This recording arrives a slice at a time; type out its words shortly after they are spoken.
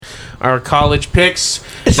our college picks.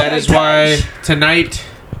 That is why tonight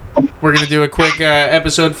we're going to do a quick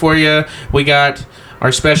episode for you. We got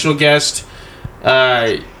our special guest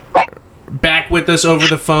back with us over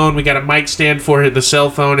the phone. We got a mic stand for the cell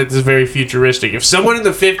phone. It's very futuristic. If someone in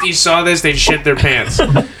the 50s saw this, they'd shit their pants.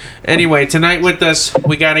 Anyway, tonight with us,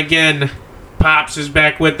 we got again, Pops is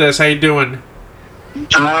back with us. How you doing?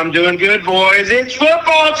 I'm doing good, boys. It's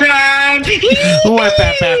football time!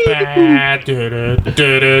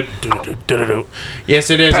 Yes,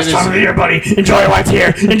 it is. Best time of the year, buddy. Enjoy what's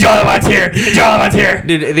here. Enjoy what's here. Enjoy what's here.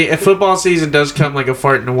 Dude, the football season does come like a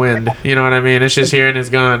fart in the wind. You know what I mean? It's just here and it's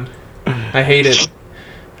gone. I hate it.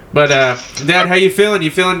 But, Dad, how you feeling?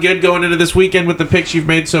 You feeling good going into this weekend with the picks you've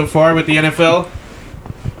made so far with the NFL?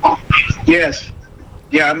 Yes.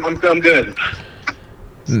 Yeah, I'm good.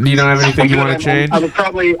 You don't have anything you want to change? I was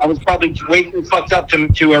probably way too fucked up to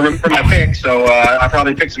remember my picks, so I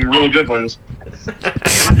probably picked some really good ones.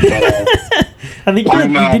 I think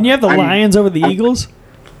didn't you have the Lions over the Eagles?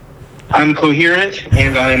 I'm coherent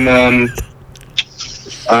and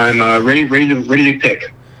I'm ready to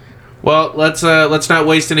pick. Well, let's not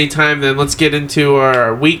waste any time then. Let's get into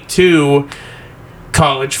our week 2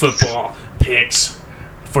 college football picks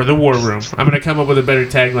for the War Room. I'm going to come up with a better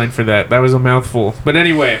tagline for that. That was a mouthful. But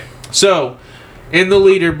anyway, so in the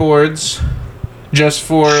leaderboards, just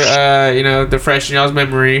for the fresh in y'all's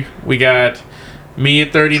memory, we got me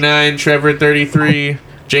at 39, Trevor at 33,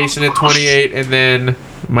 Jason at 28, and then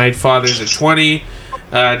my father's at 20.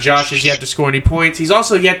 Josh has yet to score any points. He's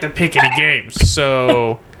also yet to pick any games.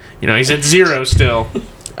 So, he's at 0 still.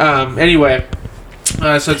 Anyway,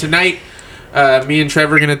 so tonight, me and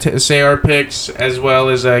Trevor are going to say our picks as well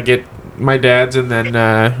as get my dad's, and then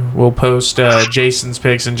we'll post Jason's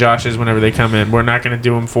picks and Josh's whenever they come in. We're not going to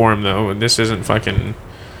do them for him, though. This isn't fucking,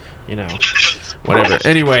 whatever.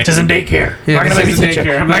 Anyway. This isn't daycare. Yeah, I'm not going to babysit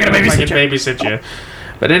you. I'm not going to babysit you.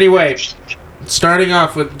 But anyway, starting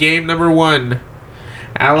off with game number 1,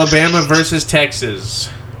 Alabama versus Texas.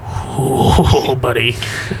 Oh, buddy.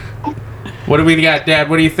 What do we got, Dad?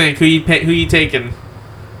 What do you think? Who you taking?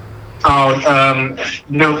 Oh,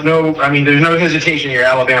 no. I mean, there's no hesitation here.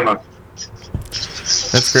 Alabama.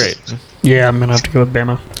 That's great. Yeah, I'm gonna have to go with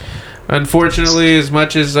Bama. Unfortunately, as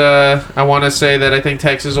much as I want to say that I think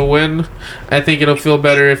Texas will win, I think it'll feel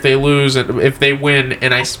better if they lose. If they win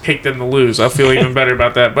and I pick them to lose, I'll feel even better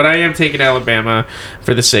about that. But I am taking Alabama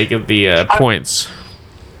for the sake of the points.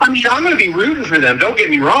 I mean, I'm going to be rooting for them. Don't get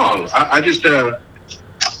me wrong. I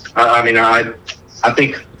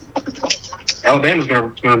think Alabama's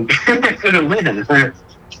going to win.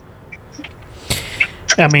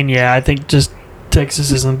 I mean, yeah, I think just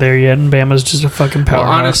Texas isn't there yet, and Bama's just a fucking powerhouse.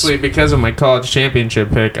 Well, honestly, because of my college championship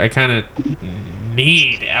pick, I kind of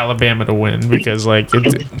need Alabama to win because,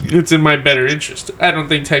 it's in my better interest. I don't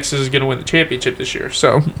think Texas is going to win the championship this year,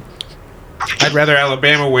 so I'd rather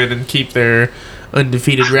Alabama win and keep their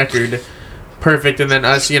undefeated record perfect, and then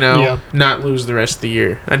us, not lose the rest of the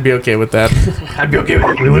year. I'd be okay with that. I'd be okay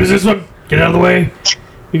with it. We lose this one, get out of the way,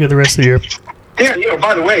 we got the rest of the year. Yeah,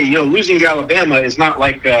 by the way, losing to Alabama is not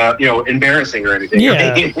embarrassing or anything.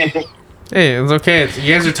 Yeah. Hey, it's okay.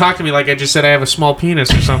 You guys are talking to me like I just said I have a small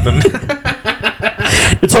penis or something.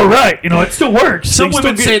 It's all right. It still works. Some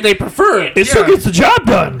women say they prefer it. It still gets the job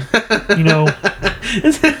done.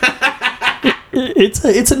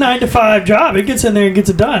 It's a 9-to-5 job. It gets in there and gets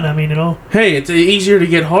it done. I mean, Hey, it's easier to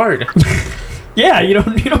get hard. Yeah, you don't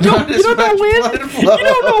know when. You don't know when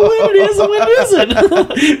it is and when it isn't.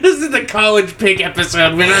 This is the college pick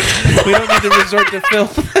episode. We don't need to resort to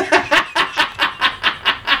filth.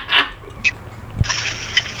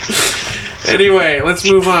 Anyway, let's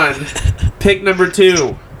move on. Pick number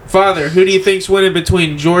 2. Father, who do you think's winning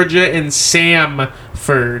between Georgia and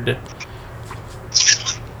Samford?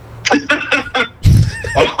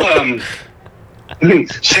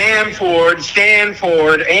 Stanford,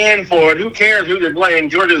 Anford. Who cares who they're playing?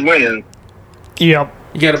 Georgia's winning. Yep.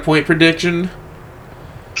 You got a point prediction?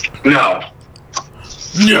 No.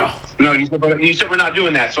 You said we're not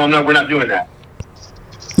doing that, so we're not doing that.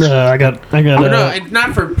 I got. No, it's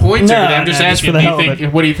not for points. No, I'm just asking. for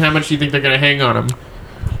How much do you think they're gonna hang on them?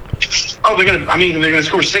 Oh, they're gonna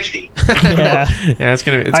score 60. Yeah. It's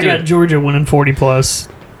gonna. I got Georgia winning 40+.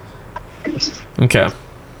 Okay.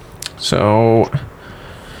 So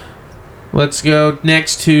let's go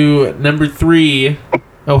next to number 3,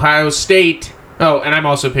 Ohio State. Oh, and I'm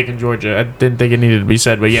also picking Georgia. I didn't think it needed to be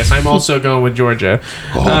said, but yes, I'm also going with Georgia.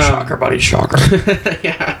 Shocker, buddy, shocker.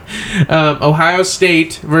 Yeah. Ohio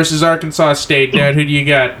State versus Arkansas State. Dad, who do you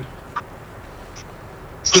got?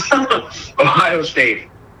 Ohio State.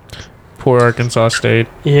 Poor Arkansas State.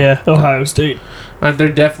 Yeah, Ohio State. They're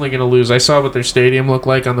definitely going to lose. I saw what their stadium looked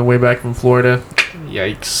like on the way back from Florida.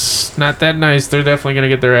 Yikes. Not that nice. They're definitely going to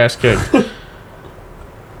get their ass kicked.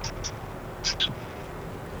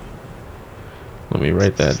 Let me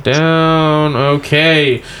write that down.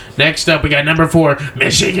 Okay. Next up, we got number 4,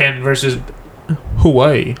 Michigan versus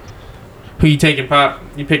Hawaii. Who you taking, Pop?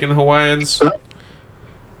 You picking the Hawaiians?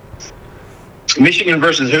 Michigan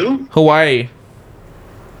versus who? Hawaii.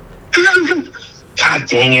 God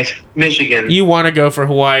dang it. Michigan. You want to go for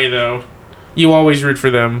Hawaii, though. You always root for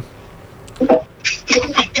them.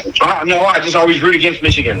 No, I just always root against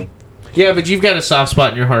Michigan. Yeah, but you've got a soft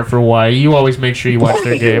spot in your heart for Hawaii. You always make sure you watch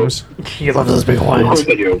their games. You love those big Of Hawaiians. course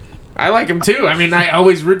I do. I like them, too. I mean, I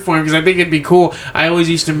always root for them because I think it'd be cool. I always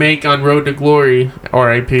used to make on Road to Glory,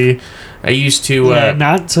 R.I.P., I used to...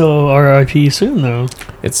 not till RIP soon, though.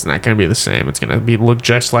 It's not going to be the same. It's going to look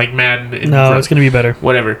just like Madden. It's going to be better.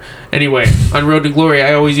 Whatever. Anyway, on Road to Glory,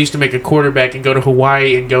 I always used to make a quarterback and go to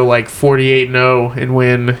Hawaii and go like 48-0 and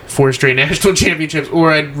win 4 straight national championships.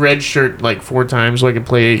 Or I'd redshirt like 4 times so I could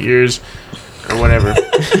play 8 years or whatever.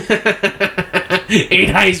 8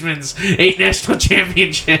 Heismans, 8 national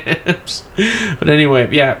championships. But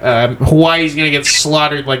anyway, yeah, Hawaii's gonna get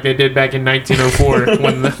slaughtered like they did back in 1904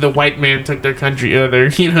 when the white man took their country,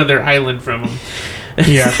 their island from them.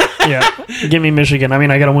 Yeah. Give me Michigan. I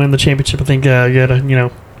mean, I got to win the championship. I think you got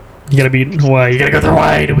to beat Hawaii. You got to go through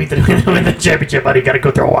Hawaii to win the championship, buddy. You got to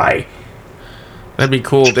go through Hawaii. That'd be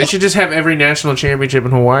cool. They should just have every national championship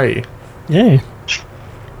in Hawaii. Yeah.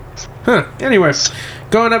 Huh. Anyway,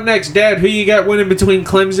 going up next, Dad, who you got winning between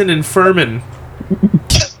Clemson and Furman?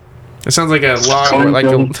 It sounds like a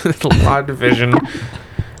law division.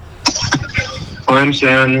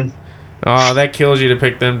 Clemson. Oh, that kills you to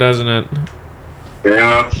pick them, doesn't it?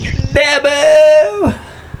 Yeah. Dabo!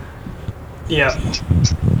 Yeah.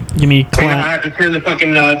 Give me I have to turn the fucking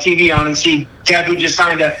TV on and see Dabo just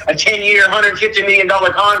signed a 10-year, $150 million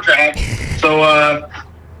contract. So,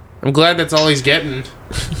 I'm glad that's all he's getting.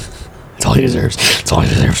 That's all he deserves. That's all he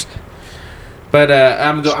deserves. But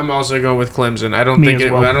I'm also going with Clemson. I don't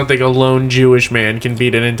think a lone Jewish man can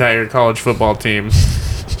beat an entire college football team.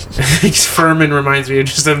 Furman reminds me of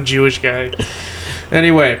just some Jewish guy.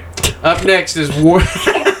 Anyway, up next is War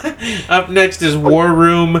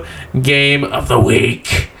Room Game of the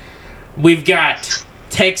Week. We've got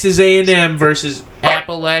Texas A&M versus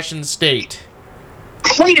Appalachian State.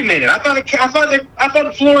 Wait a minute! I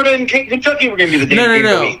thought Florida and Kentucky were going to be the game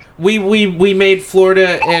of the week. We made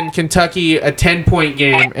Florida and Kentucky a 10-point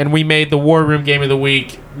game, and we made the War Room Game of the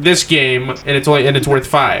Week this game, and it's worth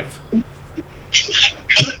 5.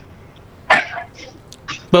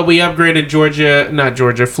 But we upgraded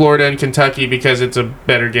Florida and Kentucky because it's a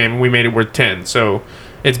better game, and we made it worth 10. So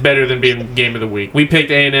it's better than being Game of the Week. We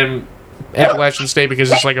picked A&M Appalachian State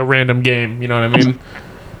because it's like a random game. You know what I mean?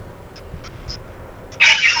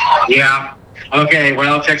 Yeah. Okay.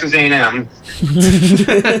 Well, Texas A&M.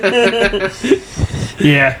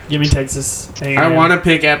 Yeah. Give me Texas A&M. I want to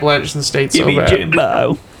pick Appalachian State so bad.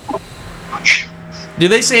 Jimbo. Do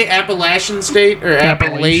they say Appalachian State or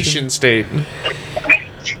Appalachian State?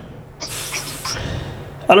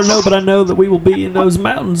 I don't know, but I know that we will be in those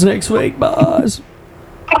mountains next week, boys.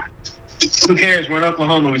 Who cares? We're in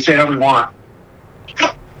Oklahoma. We say how we want.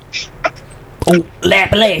 Oh,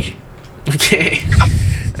 Appalachian. Okay.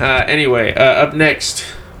 Anyway, up next,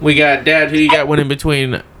 we got Dad. Who you got winning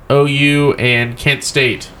between OU and Kent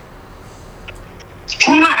State?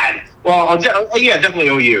 God. Well, definitely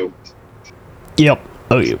OU. Yep,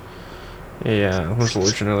 OU. Yeah,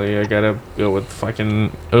 unfortunately, I gotta go with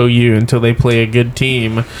fucking OU until they play a good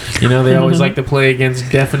team. You know, they always like to play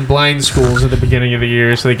against deaf and blind schools at the beginning of the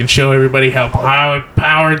year so they can show everybody how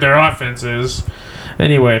powered their offense is.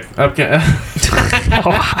 Anyway,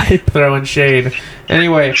 throwing shade.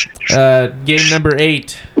 Anyway, game number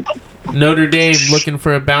 8. Notre Dame looking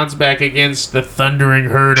for a bounce back against the thundering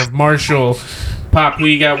herd of Marshall. Pop, who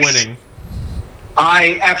you got winning?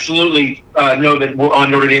 I absolutely know that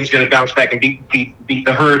Notre Dame's going to bounce back and beat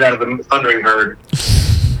the herd out of the thundering herd.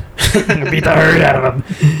 Gonna beat the herd out of them.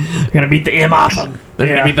 Gonna beat the M off them. They're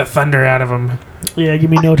gonna beat the thunder out of them. Yeah, give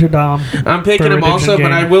me Notre Dame. I'm picking them also,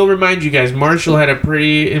 but I will remind you guys, Marshall had a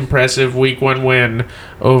pretty impressive Week 1 win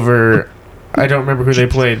over, I don't remember who they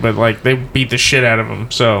played, but like they beat the shit out of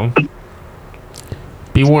them. So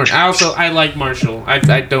be warned. I like Marshall. I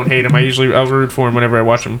don't hate him. I'll root for him whenever I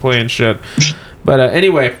watch him play and shit. But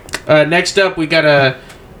anyway, next up we got a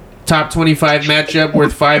top 25 matchup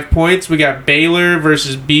worth 5 points. We got Baylor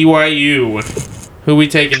versus BYU. Who we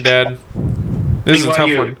taking, Dad? This is a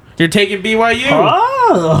tough one. You're taking BYU?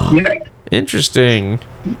 Oh. Yeah. Interesting.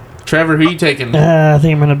 Trevor, who you taking? I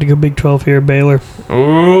think I'm gonna have to go Big 12 here, Baylor.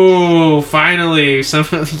 Oh, finally,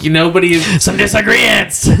 nobody is. Some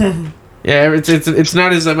disagreements. Yeah, it's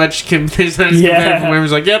not as much. There's not as competitive.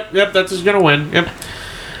 Everyone's like, yep, that's who's gonna win. Yep.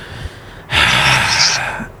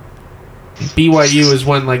 BYU has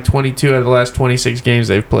won like 22 out of the last 26 games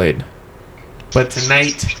they've played, but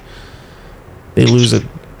tonight they lose a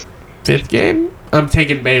 5th game. I'm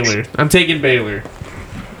taking Baylor.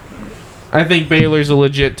 I think Baylor's a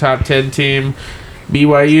legit top 10 team.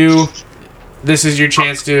 BYU, this is your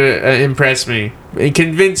chance to impress me and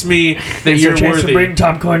convince me that you're chance worthy. to bring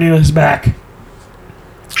Tom Cornelius back.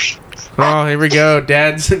 Oh, here we go.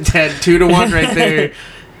 Dad's 2-1 right there.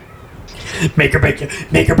 Make or break it.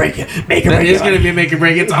 Make or break it. Make or That break it. is going to be a make or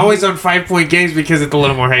break. It's always on 5-point games because it's a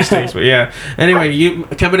little more high stakes. But yeah. Anyway,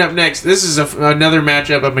 coming up next. This is another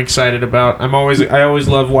matchup I'm excited about. I always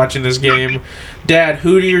love watching this game. Dad,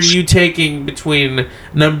 who are you taking between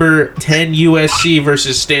number 10 USC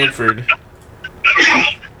versus Stanford?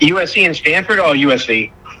 USC and Stanford? Oh,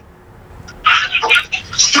 USC.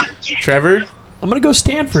 Trevor? I'm going to go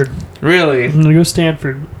Stanford. Really? I'm going to go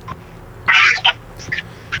Stanford.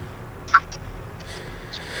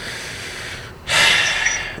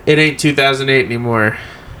 It ain't 2008 anymore.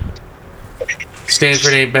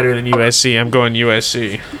 Stanford ain't better than USC. I'm going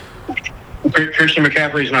USC. Christian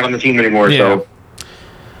McCaffrey's not on the team anymore, so.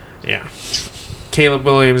 Yeah. Caleb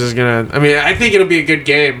Williams is going to... I mean, I think it'll be a good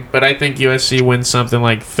game, but I think USC wins something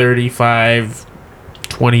like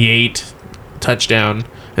 35-28 touchdown.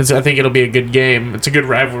 And so I think it'll be a good game. It's a good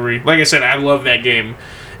rivalry. Like I said, I love that game.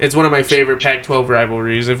 It's one of my favorite Pac-12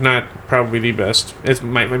 rivalries, if not probably the best. It's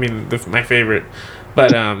my favorite.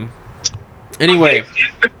 But anyway,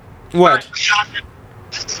 what?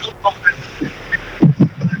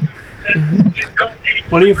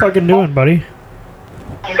 What are you fucking doing, buddy?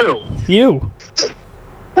 Who? You.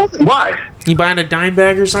 Why? You buying a dime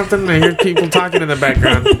bag or something? I hear people talking in the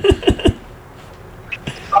background.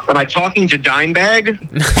 Am I talking to Dimebag?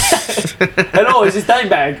 No, is this dime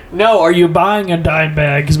bag? No, are you buying a dime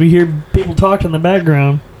bag? Because we hear people talking in the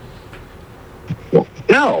background.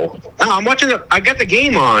 No, I'm watching. I got the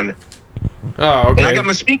game on. Oh, okay. And I got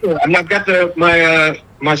my speaker. I've got my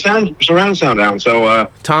surround sound down.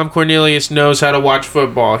 So Tom Cornelius knows how to watch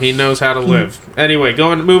football. He knows how to live. Anyway,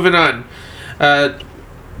 moving on.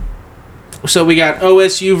 So we got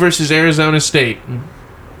OSU versus Arizona State.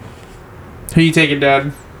 Who you taking,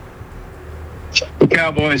 Dad? the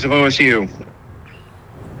Cowboys of OSU.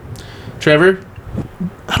 Trevor?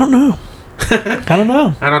 I don't know. I don't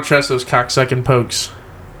know. I don't trust those cocksucking pokes.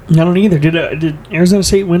 I don't either. Did Arizona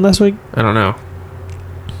State win last week? I don't know.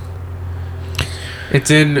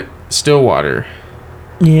 It's in Stillwater.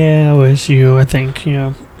 Yeah, OSU, I think,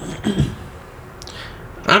 yeah.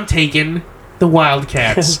 I'm taking the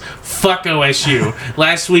Wildcats. Fuck OSU.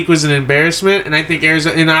 Last week was an embarrassment, and I think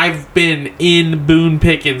Arizona... And I've been in Boone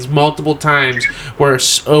Pickens multiple times where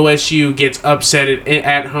OSU gets upset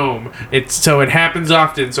at home. So it happens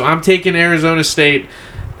often. So I'm taking Arizona State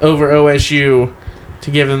over OSU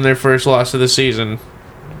to give them their first loss of the season.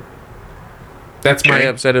 That's my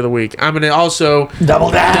upset of the week. I'm going to also... Double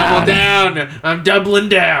down. I'm doubling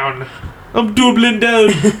down.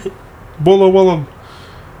 Bola Willem.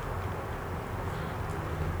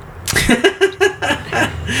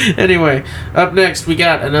 Anyway, up next, we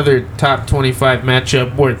got another top 25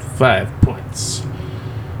 matchup worth 5 points.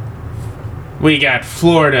 We got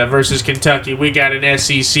Florida versus Kentucky. We got an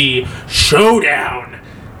SEC showdown.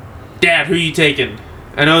 Dad, who you taking?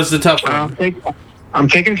 I know it's the tough one. I'm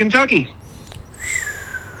taking Kentucky.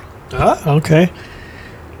 Okay.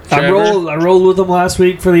 Trevor? I rolled with them last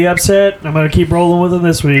week for the upset. I'm going to keep rolling with them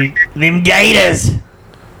this week. Them Gators.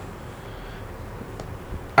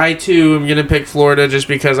 I, too, am going to pick Florida just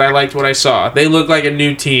because I liked what I saw. They look like a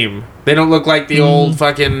new team. They don't look like the old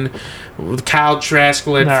fucking Kyle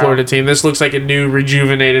Trask-led Florida team. This looks like a new,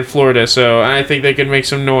 rejuvenated Florida, so I think they can make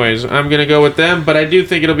some noise. I'm going to go with them, but I do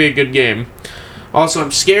think it'll be a good game. Also,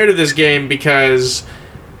 I'm scared of this game because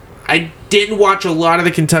I didn't watch a lot of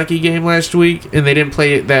the Kentucky game last week, and they didn't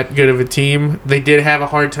play that good of a team. They did have a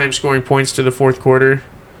hard time scoring points to the fourth quarter.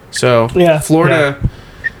 So, Florida...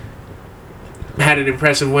 had an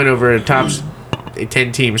impressive win over a top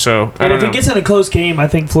 10 team, so I don't know. If it gets in a close game, I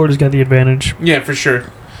think Florida's got the advantage. Yeah, for sure.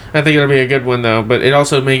 I think it'll be a good one, though, but it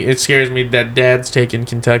also it scares me that Dad's taking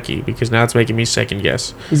Kentucky, because now it's making me second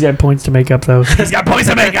guess. He's got points to make up, though. He's got points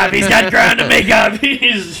to make up. He's got ground to make up.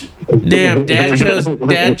 Damn,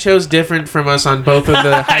 Dad chose different from us on both of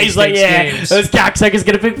the high He's like, games. those cocksuckers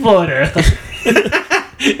gonna pick Florida.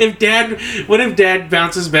 What if Dad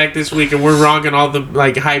bounces back this week and we're wrong on all the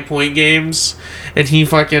like high point games, and he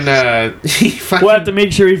fucking We'll have to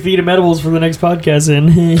make sure we feed him edibles for the next podcast.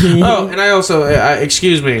 In. Oh, and I also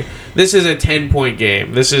excuse me. This is a 10-point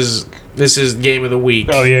game. This is game of the week.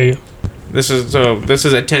 Oh yeah. This is a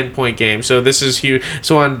 10-point game. So this is huge.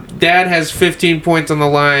 So on Dad has 15 points on the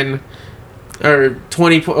line. Or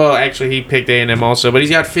 20. Oh, actually, he picked A&M also, but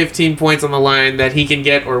he's got 15 points on the line that he can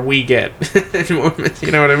get or we get.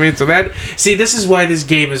 You know what I mean? So this is why this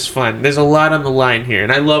game is fun. There's a lot on the line here,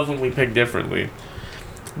 and I love when we pick differently.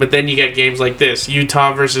 But then you get games like this: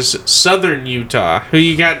 Utah versus Southern Utah. Who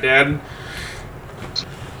you got, Dad?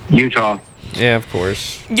 Utah. Yeah, of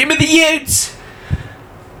course. Give me the Utes.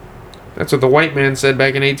 That's what the white man said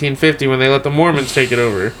back in 1850 when they let the Mormons take it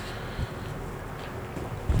over.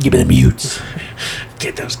 Give me the Utes.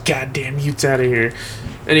 Get those goddamn Utes out of here.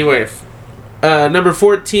 Anyway, number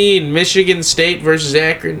 14, Michigan State versus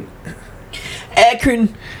Akron. Akron.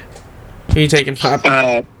 Who are you taking, Pop?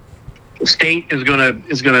 State is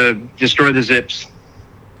gonna destroy the Zips.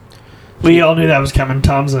 We all knew that was coming.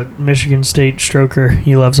 Tom's a Michigan State stroker.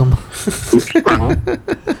 He loves them.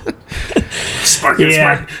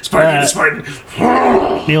 Spartan.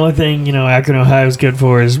 The only thing, Akron, Ohio is good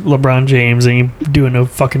for is LeBron James, and you doing no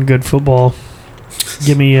fucking good football.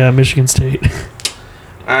 Give me Michigan State.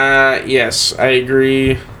 Yes, I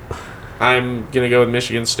agree. I'm gonna go with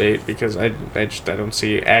Michigan State because I don't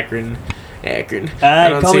see Akron.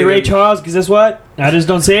 Call me Ray Charles, because that's what? I just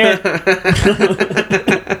don't see it.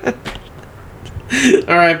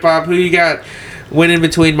 All right, Bob, who you got winning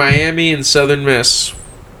between Miami and Southern Miss?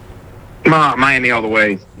 Miami all the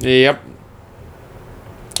way. Yep.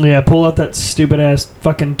 Yeah, pull out that stupid-ass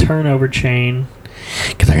fucking turnover chain.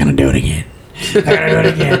 Because they're going to do it again.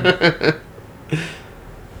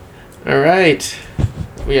 All right.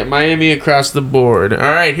 We got Miami across the board. All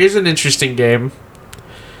right, here's an interesting game.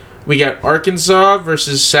 We got Arkansas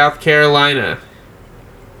versus South Carolina.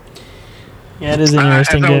 Yeah, it is an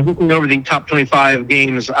interesting as I was game. looking over the top 25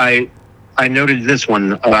 games, I noted this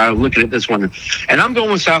one. I was looking at this one, and I'm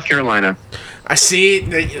going with South Carolina. I see.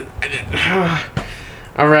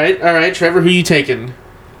 All right. Trevor, who you taking?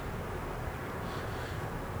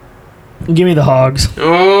 Give me the Hogs.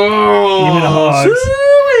 Oh, give me the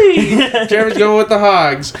Hogs. Trevor's going with the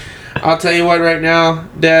Hogs. I'll tell you what, right now,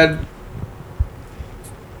 Dad.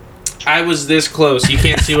 I was this close. You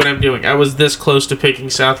can't see what I'm doing. I was this close to picking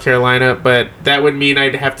South Carolina, but that would mean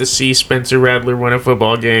I'd have to see Spencer Rattler win a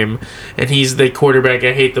football game, and he's the quarterback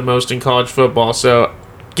I hate the most in college football. So,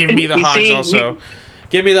 give me the Hogs also.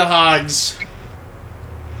 Give me the Hogs.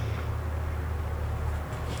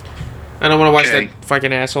 I don't want to watch that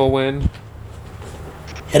fucking asshole win.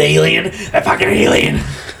 That fucking alien.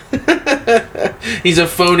 He's a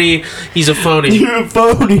phony. You're a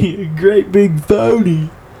phony. A great big phony.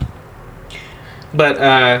 But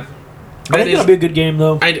I think that'll be a good game,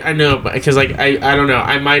 though. I know, because I don't know.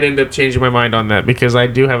 I might end up changing my mind on that because I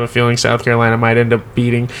do have a feeling South Carolina might end up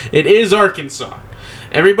beating. It is Arkansas.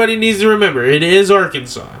 Everybody needs to remember, it is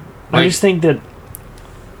Arkansas. I just think that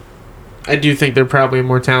I do think they're probably a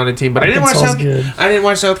more talented team, but I didn't watch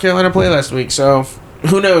South Carolina play last week, so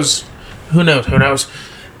who knows? Who knows?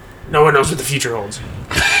 No one knows what the future holds.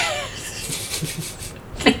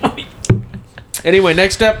 Anyway,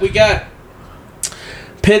 next up we got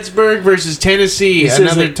Pittsburgh versus Tennessee,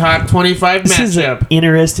 another top 25 matchup. This is an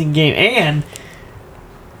interesting game. And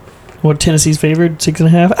what, Tennessee's favored?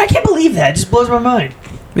 6.5? I can't believe that. It just blows my mind.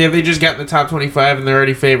 Yeah, they just got in the top 25 and they're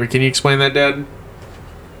already favored. Can you explain that, Dad?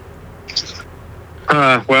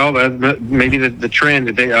 Maybe the trend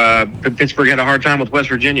that Pittsburgh had a hard time with West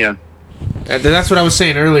Virginia. That's what I was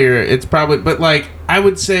saying earlier. It's probably, but like I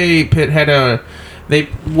would say, Pitt had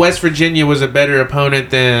West Virginia was a better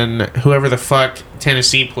opponent than whoever the fuck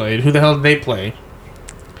Tennessee played. Who the hell did they play?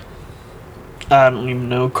 I don't even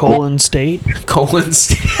know. Colon State. Colon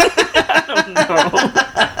State. I don't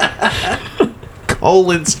know.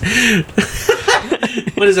 Colon's.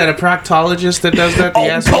 What is that? A proctologist that does that? The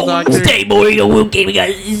asshole doctor. Colon State, boy. We got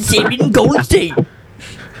Colon State.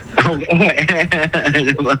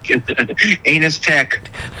 Anus Tech.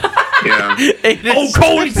 Yeah.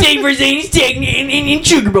 Colon State versus Anus Tech in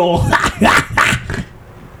Sugar Bowl.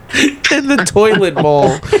 In the toilet bowl.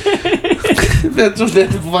 That's what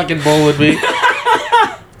that fucking bowl would be.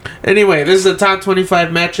 Anyway, this is a top 25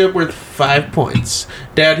 matchup worth 5 points.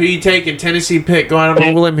 Dad, who you taking? Tennessee, Pitt. Go on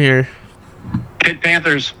a limb here. Pitt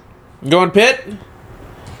Panthers. Going Pitt?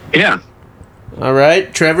 Yeah. All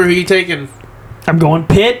right. Trevor, who you taking? I'm going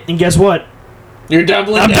Pitt, and guess what? You're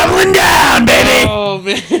doubling down. I'm doubling down, baby. Oh,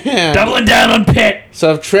 man. Doubling down on Pitt.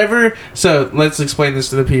 So if Trevor, let's explain this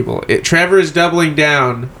to the people. Trevor is doubling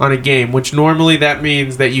down on a game, which normally that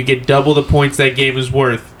means that you get double the points that game is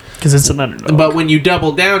worth. Because it's an underdog. But when you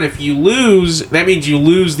double down, if you lose, that means you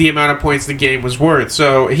lose the amount of points the game was worth.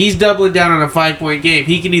 So he's doubling down on a 5-point game.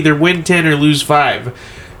 He can either win 10 or lose 5.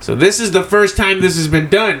 So this is the first time this has been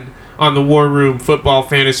done on the War Room Football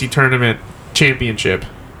Fantasy Tournament Championship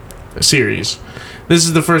Series. This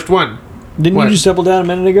is the first one. Didn't What? you just double down a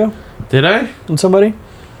minute ago Did I? on somebody?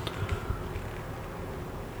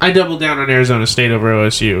 I doubled down on Arizona State over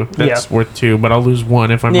OSU. That's Yeah. worth 2, but I'll lose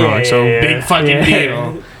 1 if I'm wrong. So big fucking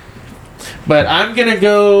deal. But I'm going to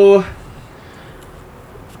go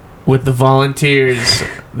with the Volunteers.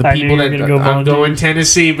 The I knew people you were that gonna go I'm going Volunteers.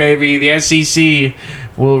 Tennessee, baby. The SEC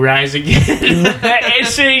will rise again. The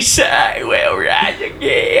SEC will rise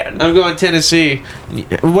again. I'm going Tennessee.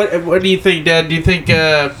 What do you think, Dad? Do you think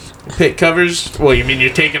Pitt covers? Well, you mean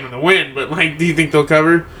you're taking them to win, but do you think they'll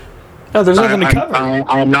cover? No, there's nothing to cover.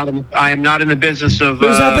 I am not in the business of.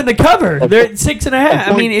 There's nothing to cover. They're at 6.5.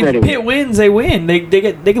 I mean, if Ready. Pitt wins, they win. They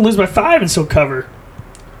can lose by 5 and still cover.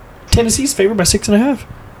 Tennessee's favored by 6.5.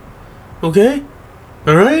 Okay.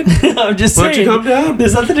 All right. I'm just Why don't saying. you calm down?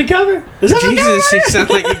 There's nothing to cover. There's nothing to Jesus, cover. you sound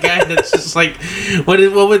like a guy that's just like, what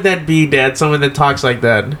would that be, Dad? Someone that talks like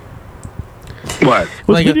that. What? What's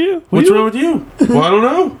Like, with you? what's wrong with you? Well, I don't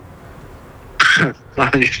know.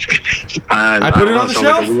 I put it on the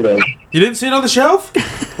shelf? You didn't see it on the shelf?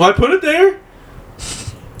 Well, I put it there.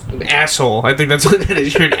 An asshole. I think that's what that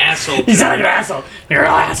is. You're an asshole. You sound like an asshole. You're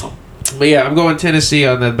an asshole. But yeah, I'm going Tennessee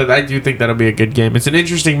on that, but I do think that'll be a good game. It's an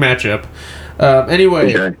interesting matchup.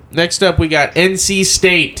 Anyway, Okay. next up we got NC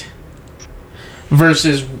State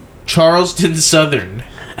versus Charleston Southern.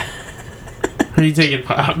 Who are you taking,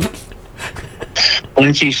 Pop?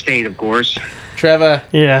 NC State, of course. Trevor,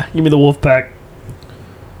 Yeah, give me the Wolfpack.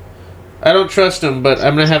 I don't trust him, but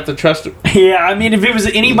I'm going to have to trust him. Yeah, I mean, if it was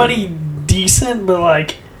anybody decent, but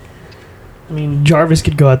like, I mean, Jarvis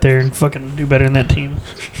could go out there and fucking do better than that team.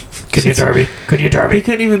 Could you, Darby? Could you, He Darby?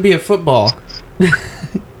 couldn't even be a football.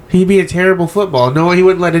 He'd be a terrible football. No, he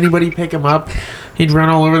wouldn't let anybody pick him up. He'd run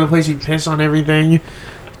all over the place. He'd piss on everything.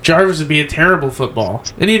 Jarvis would be a terrible football.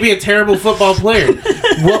 And he'd be a terrible football player.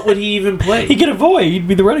 What would he even play? He could avoid. He'd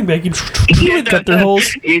be the running back. He'd cut their holes.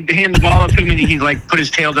 He'd hand the ball up to him and he'd like put his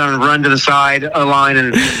tail down and run to the side line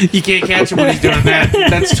and You can't catch him when he's doing that.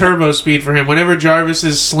 That's turbo speed for him. Whenever Jarvis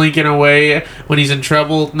is slinking away when he's in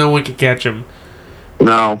trouble, no one can catch him.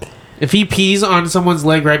 no. If he pees on someone's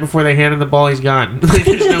leg right before they hand him the ball, he's gone.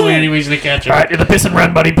 There's no way anybody's going to catch him. All right, you're the piss and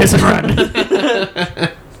run, buddy. Piss and run.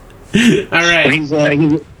 All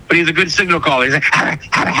right. But he's a good signal caller. He's like,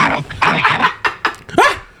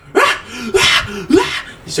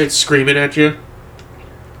 He starts screaming at you.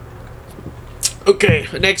 Okay,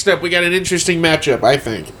 next up, we got an interesting matchup, I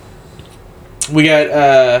think. We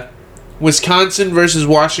got Wisconsin versus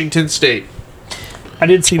Washington State. I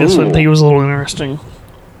did see this one. I think it was a little interesting.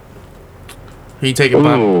 Who you taking,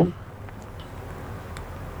 Bob? ooh.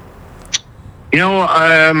 You know,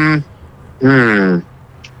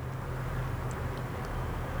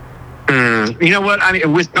 You know what? I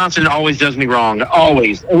mean, Wisconsin always does me wrong.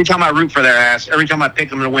 Always. Every time I root for their ass, every time I pick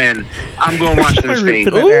them to win, I'm going Washington State.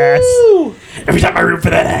 for that ass. Every time I root for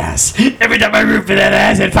that ass. Every time I root for that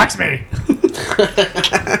ass, it fucks me.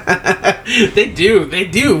 They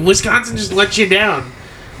do. Wisconsin just lets you down.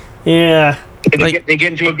 Yeah. And they get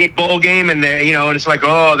into a good bowl game, and and it's like,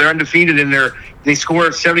 oh, they're undefeated, and they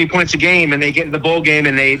score 70 points a game, and they get in the bowl game,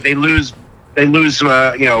 and they lose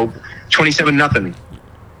 27-0.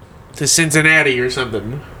 To Cincinnati or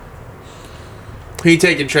something. Who you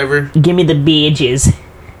taking, Trevor? Give me the beaches.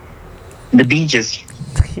 The Beaches.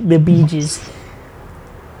 The beaches.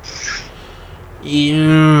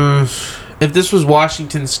 Yeah. If this was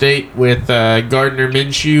Washington State with Gardner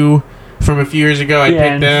Minshew from a few years ago, I'd Yeah,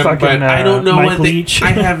 pick and them. fucking, But I don't know Mike what they. Leach.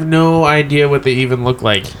 I have no idea what they even look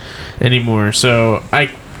like anymore. So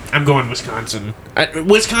I'm going Wisconsin.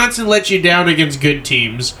 Wisconsin lets you down against good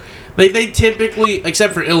teams. They typically,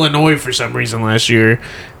 except for Illinois for some reason last year,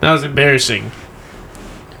 that was embarrassing.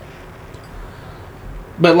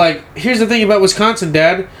 But here's the thing about Wisconsin,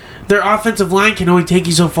 Dad. Their offensive line can only take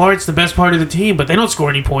you so far. It's the best part of the team, but they don't score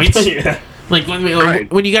any points. Yeah. Like when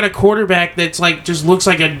Right. when you got a quarterback that's like just looks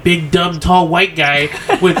like a big dumb tall white guy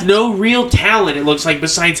with no real talent. It looks like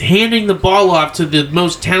besides handing the ball off to the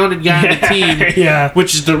most talented guy on the team, Yeah.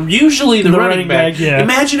 which is usually the running back. yeah.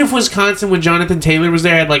 Imagine if Wisconsin, when Jonathan Taylor was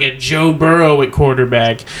there, had like a Joe Burrow at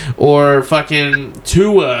quarterback or fucking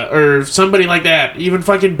Tua or somebody like that. Even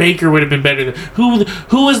fucking Baker would have been better. Who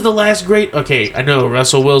was the last great? Okay, I know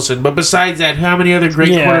Russell Wilson, but besides that, how many other great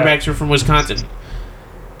Yeah. quarterbacks are from Wisconsin?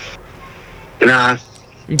 Nah,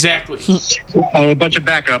 Exactly. a bunch of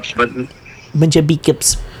backups, but Bunch of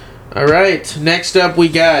beakups. All right. Next up, we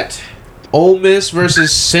got Ole Miss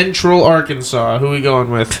versus Central Arkansas. Who we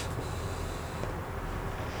going with?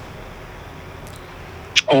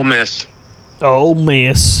 Ole Miss. Ole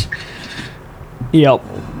Miss. Yep.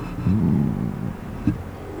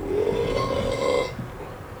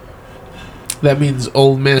 That means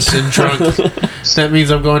Ole Miss and drunk. That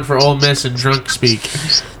means I'm going for Ole Miss and drunk speak.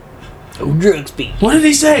 Drug speed. What did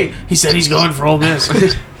he say? He said he's going for Ole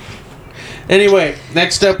Miss. Anyway,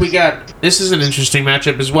 next up we got. This is an interesting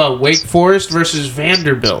matchup as well. Wake Forest versus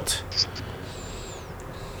Vanderbilt.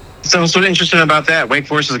 So what's so interesting about that? Wake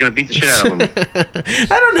Forest is going to beat the shit out of them.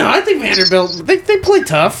 I don't know. I think Vanderbilt. They play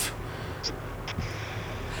tough.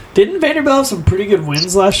 Didn't Vanderbilt have some pretty good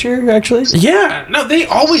wins last year, actually? Yeah. No, they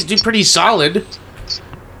always do pretty solid.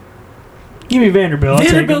 Give me Vanderbilt. I'll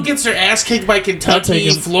take Vanderbilt them. gets their ass kicked by I'll Kentucky, take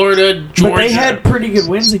 'em. Florida, Georgia. But they had pretty good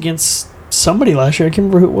wins against somebody last year. I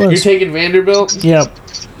can't remember who it You're was. taking Vanderbilt? Yep.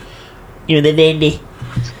 You're the Vandy.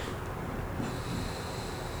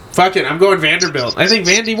 Fuck it, I'm going Vanderbilt. I think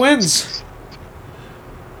Vandy wins.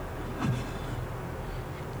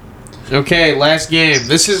 Okay, last game.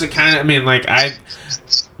 This is a kind of,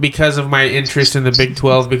 because of my interest in the Big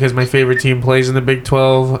 12, because my favorite team plays in the Big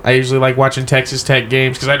 12, I usually like watching Texas Tech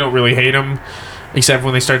games because I don't really hate them, except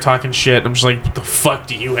when they start talking shit. I'm just like, what the fuck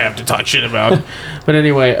do you have to talk shit about? But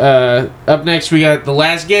anyway, up next we got the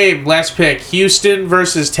last game, last pick, Houston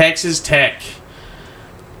versus Texas Tech.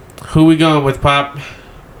 Who we going with, Pop?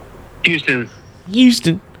 Houston.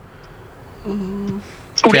 Houston.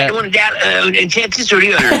 Oh, that one down in Texas or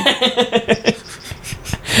the other?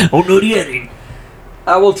 Oh no, the other.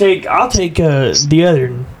 I'll take the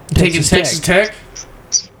other. Taking Texas Tech?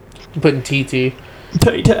 I'm putting TT.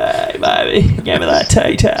 Tie tie, baby. Give me that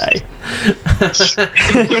tie tie.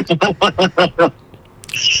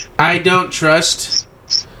 I don't trust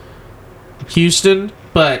Houston,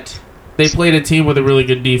 but they played a team with a really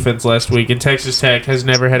good defense last week, and Texas Tech has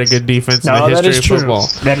never had a good defense in the that history is of true. football.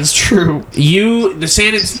 That is true. The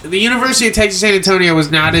University of Texas San Antonio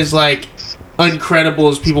was not as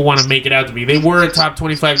uncredible as people want to make it out to be. They were a top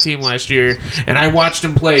 25 team last year, and I watched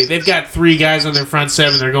them play. They've got 3 guys on their front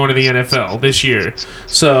 7. They're going to the NFL this year.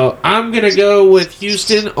 So I'm going to go with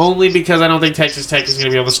Houston only because I don't think Texas Tech is going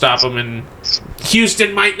to be able to stop them, and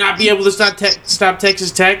Houston might not be able to stop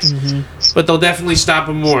Texas Tech, but they'll definitely stop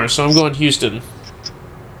them more. So I'm going Houston.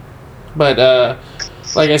 But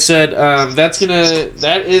like I said,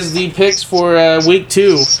 that is the picks for week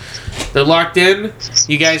 2. They're locked in.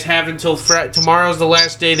 You guys have until tomorrow's the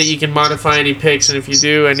last day that you can modify any picks, and if you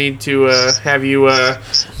do, I need to have you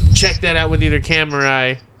check that out with either Cam or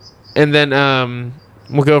I, and then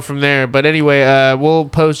we'll go from there. But anyway, we'll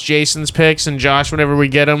post Jason's picks and Josh whenever we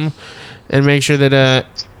get them, and make sure that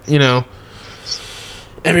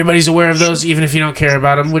everybody's aware of those, even if you don't care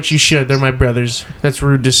about them, which you should. They're my brothers. That's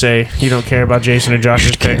rude to say. You don't care about Jason and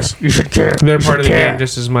Josh's picks. You should care. They're part of the game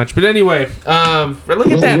just as much. But anyway, look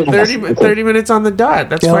at that. 30 minutes on the dot.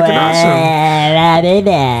 That's fucking awesome.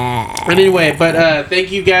 Anyway, but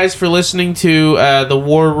thank you guys for listening to the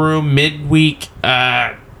War Room midweek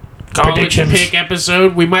college Predictions. pick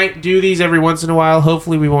episode. We might do these every once in a while.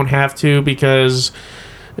 Hopefully we won't have to because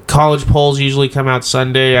college polls usually come out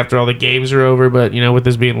Sunday after all the games are over. But, with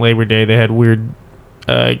this being Labor Day, they had weird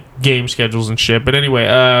game schedules and shit. But anyway,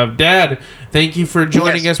 Dad, thank you for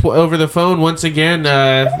joining us over the phone once again.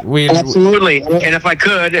 Absolutely. And if I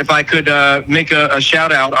could make a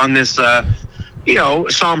shout out on this,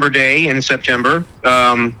 somber day in September.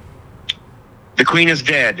 The Queen is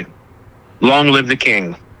dead. Long live the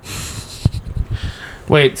King.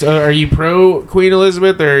 Wait, so are you pro Queen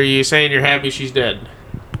Elizabeth, or are you saying you're happy she's dead?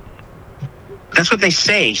 That's what they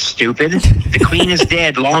say, stupid. The Queen is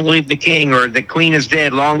dead, long live the King, or the Queen is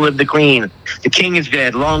dead, long live the Queen. The King is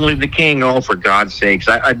dead, long live the King. Oh, for God's sakes.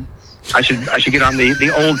 I should get on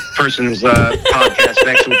the old person's podcast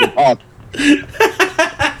next week and talk.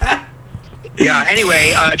 Yeah,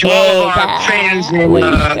 anyway, to all of our fans,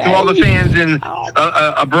 to all the fans in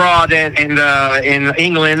abroad and in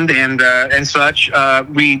England and such,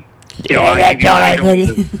 we,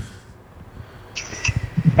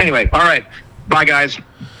 Anyway, all right. Bye, guys.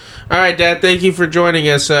 All right, Dad. Thank you for joining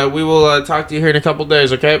us. We will talk to you here in a couple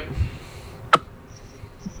days. Okay.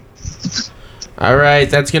 All right,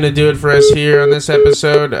 that's going to do it for us here on this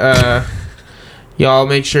episode. Y'all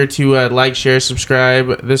make sure to like, share,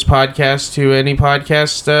 subscribe this podcast to any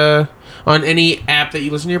podcast on any app that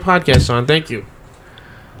you listen to your podcasts on. Thank you.